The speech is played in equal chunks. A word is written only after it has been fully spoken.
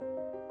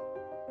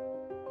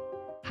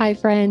Hi,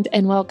 friend,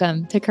 and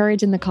welcome to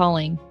Courage in the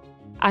Calling.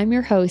 I'm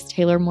your host,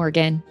 Taylor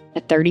Morgan,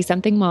 a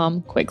 30-something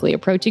mom, quickly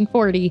approaching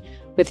 40,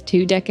 with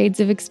 2 decades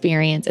of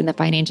experience in the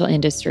financial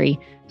industry,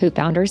 who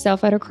found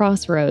herself at a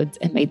crossroads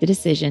and made the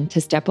decision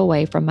to step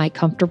away from my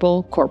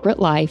comfortable corporate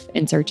life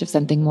in search of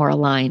something more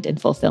aligned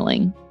and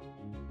fulfilling.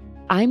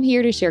 I'm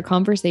here to share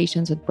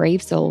conversations with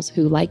brave souls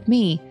who, like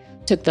me,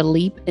 took the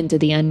leap into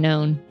the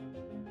unknown.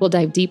 We'll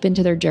dive deep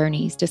into their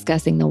journeys,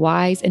 discussing the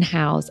whys and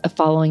hows of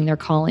following their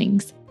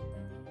callings.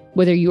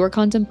 Whether you are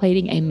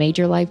contemplating a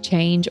major life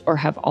change or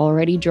have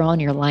already drawn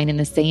your line in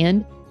the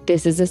sand,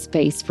 this is a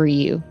space for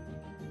you.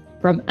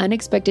 From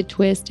unexpected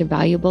twists to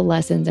valuable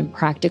lessons and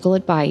practical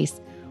advice,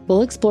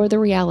 we'll explore the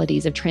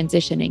realities of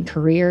transitioning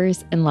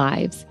careers and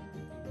lives.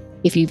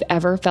 If you've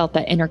ever felt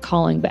that inner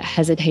calling but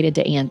hesitated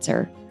to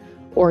answer,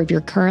 or if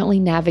you're currently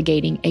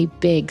navigating a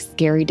big,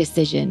 scary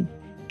decision,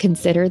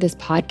 consider this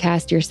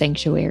podcast your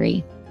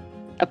sanctuary,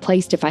 a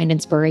place to find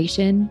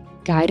inspiration,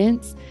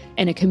 guidance,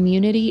 and a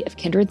community of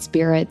kindred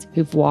spirits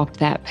who've walked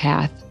that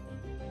path.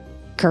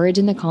 Courage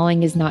in the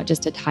Calling is not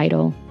just a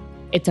title.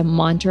 It's a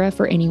mantra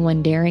for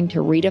anyone daring to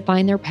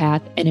redefine their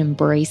path and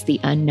embrace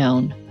the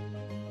unknown.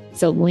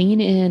 So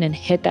lean in and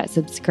hit that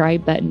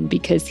subscribe button,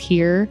 because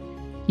here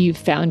you've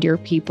found your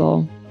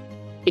people.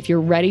 If you're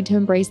ready to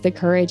embrace the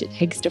courage it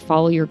takes to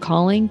follow your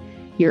calling,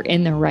 you're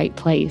in the right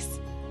place.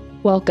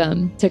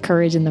 Welcome to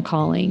Courage in the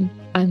Calling.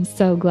 I'm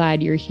so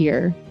glad you're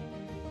here.